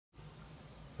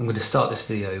I'm going to start this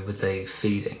video with a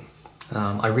feeding.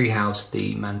 I rehoused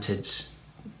the mantids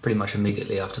pretty much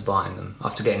immediately after buying them,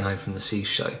 after getting home from the sea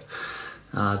show.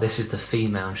 This is the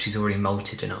female and she's already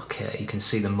molted in our care. You can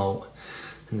see the molt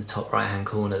in the top right hand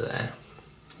corner there.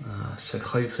 So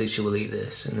hopefully she will eat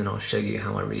this and then I'll show you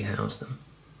how I rehouse them.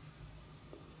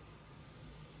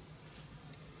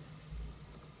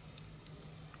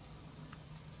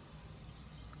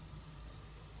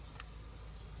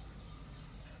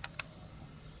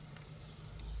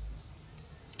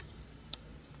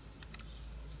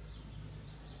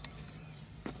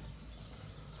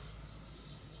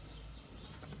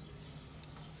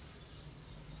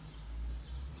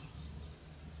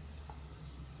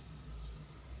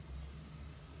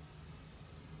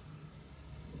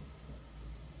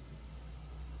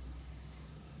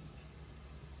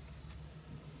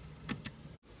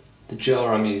 The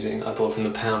jar I'm using I bought from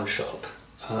the pound shop.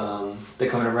 They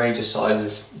come in a range of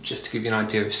sizes, just to give you an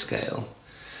idea of scale.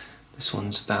 This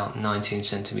one's about 19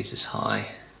 centimeters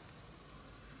high,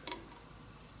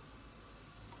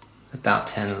 about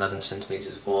 10-11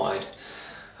 centimeters wide.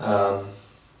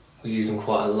 We use them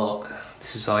quite a lot.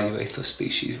 This is our Hierodula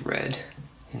species red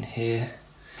in here.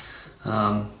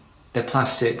 They're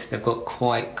plastic, they've got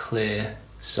quite clear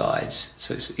sides,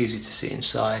 so it's easy to see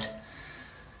inside.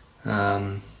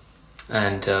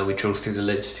 And we drill through the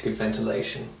lids to give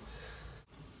ventilation.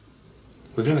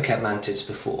 We've never kept mantids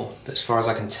before, but as far as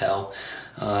I can tell,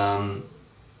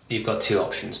 you've got two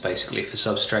options basically for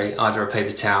substrate, either a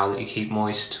paper towel that you keep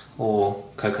moist or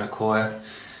coconut coir,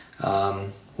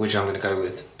 which I'm going to go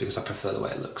with because I prefer the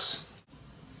way it looks.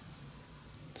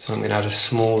 So I'm going to add a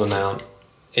small amount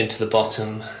into the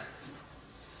bottom.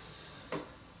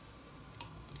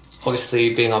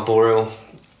 Obviously, being arboreal,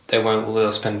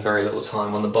 they'll spend very little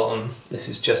time on the bottom. This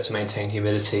is just to maintain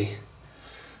humidity.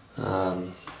 I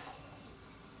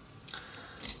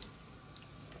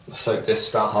soaked this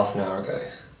about half an hour ago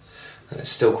and it's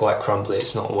still quite crumbly,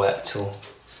 it's not wet at all.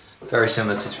 Very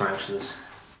similar to tarantulas.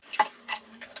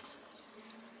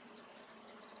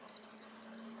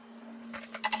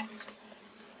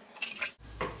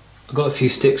 I got a few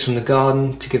sticks from the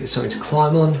garden to give it something to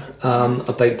climb on.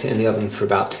 I baked it in the oven for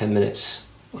about 10 minutes.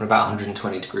 On about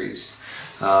 120 degrees.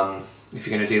 If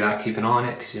you're going to do that, keep an eye on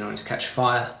it because you don't want it to catch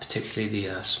fire, particularly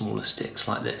the smaller sticks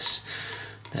like this.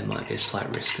 There might be a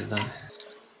slight risk of that.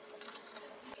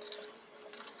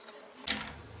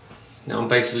 Now I'm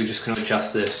basically just going to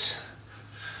adjust this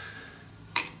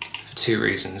for two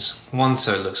reasons. One,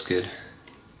 so it looks good,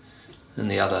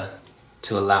 and the other,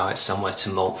 to allow it somewhere to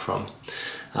molt from.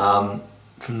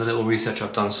 From the little research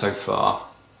I've done so far,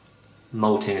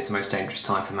 molting is the most dangerous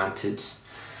time for mantids.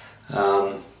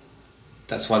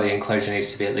 That's why the enclosure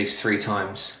needs to be at least 3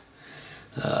 times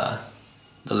the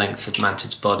length of the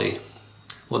mantid's body.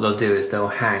 What they'll do is they'll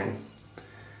hang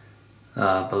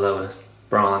below a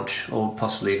branch or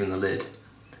possibly even the lid.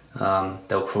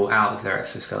 They'll crawl out of their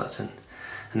exoskeleton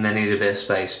and they need a bit of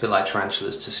space, a bit like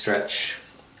tarantulas, to stretch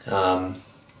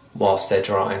whilst they're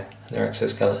drying. Their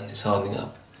exoskeleton is hardening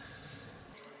up.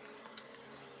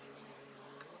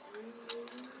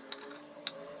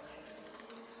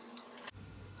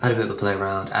 Added a bit of a play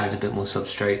around, added a bit more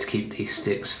substrate to keep these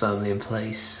sticks firmly in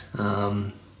place.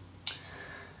 I've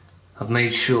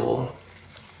made sure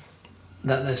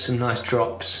that there's some nice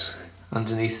drops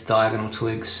underneath the diagonal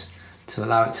twigs to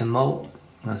allow it to molt,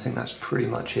 and I think that's pretty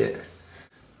much it.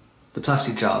 The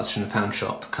plastic jars from the pound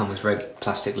shop come with red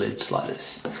plastic lids like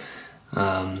this.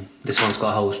 This one's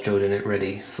got holes drilled in it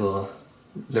ready for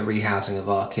the rehousing of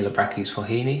our Chilobrachys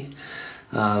wahini.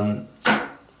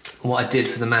 What I did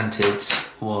for the mantids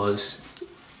was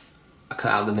I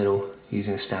cut out the middle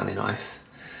using a Stanley knife.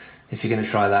 If you're going to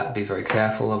try that, be very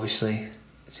careful obviously.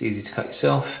 It's easy to cut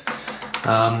yourself.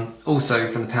 Also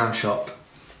from the pound shop,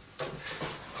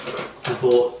 I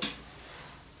bought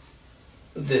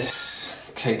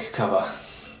this cake cover.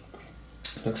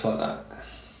 It looks like that.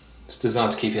 It's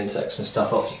designed to keep insects and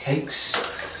stuff off your cakes.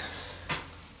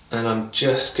 And I'm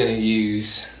just going to use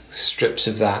strips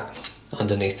of that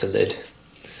underneath the lid.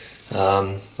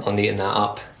 I'll neaten that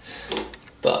up,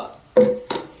 but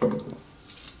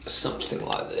something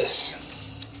like this.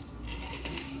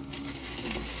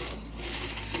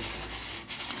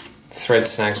 Thread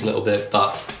snags a little bit,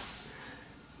 but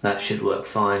that should work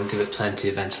fine. Give it plenty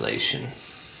of ventilation.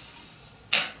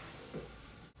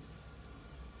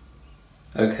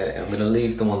 Okay, I'm going to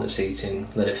leave the one that's eating,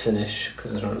 let it finish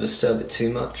because I don't want to disturb it too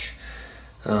much.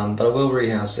 But I will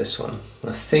rehouse this one.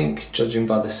 I think, judging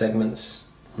by the segments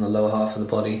on the lower half of the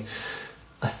body,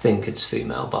 I think it's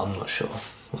female, but I'm not sure.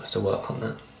 We'll have to work on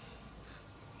that.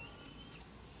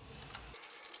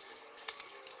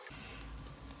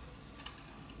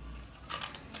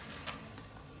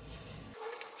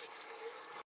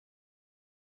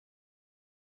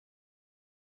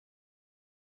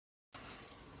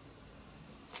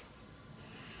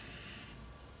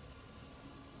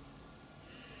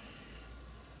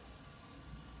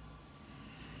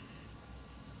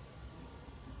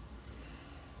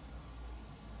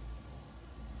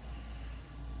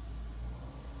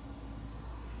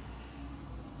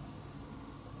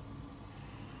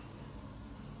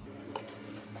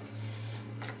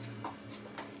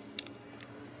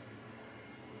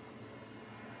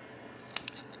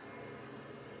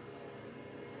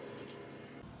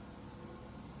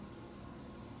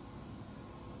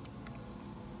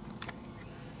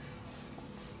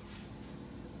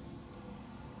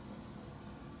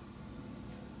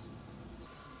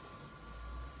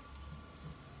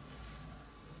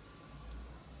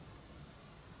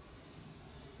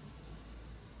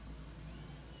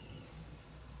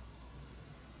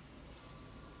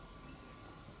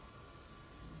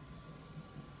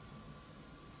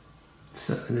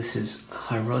 So this is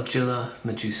Hierodula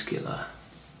Majuscula.